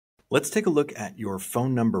Let's take a look at your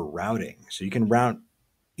phone number routing. So you can route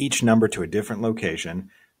each number to a different location.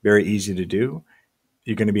 Very easy to do.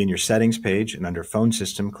 You're going to be in your settings page, and under phone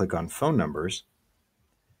system, click on phone numbers.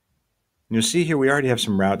 And you'll see here we already have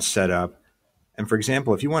some routes set up. And for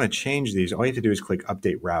example, if you want to change these, all you have to do is click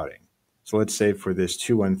update routing. So let's say for this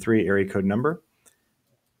 213 area code number,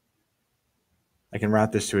 I can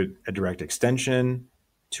route this to a direct extension,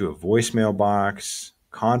 to a voicemail box,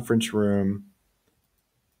 conference room.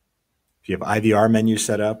 If you have IVR menus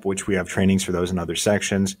set up, which we have trainings for those in other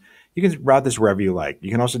sections, you can route this wherever you like.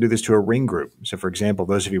 You can also do this to a ring group. So for example,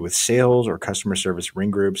 those of you with sales or customer service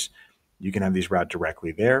ring groups, you can have these route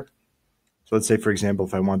directly there. So let's say, for example,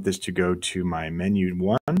 if I want this to go to my menu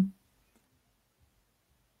 1,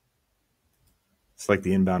 select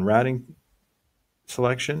the inbound routing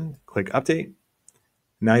selection, click update.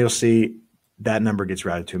 Now you'll see that number gets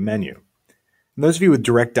routed to a menu. And those of you with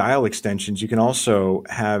direct dial extensions, you can also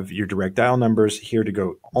have your direct dial numbers here to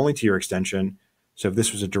go only to your extension. So if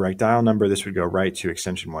this was a direct dial number, this would go right to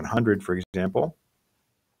extension 100, for example.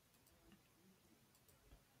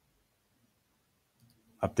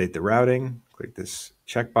 Update the routing, click this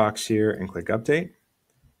checkbox here and click update.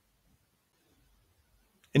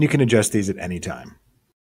 And you can adjust these at any time.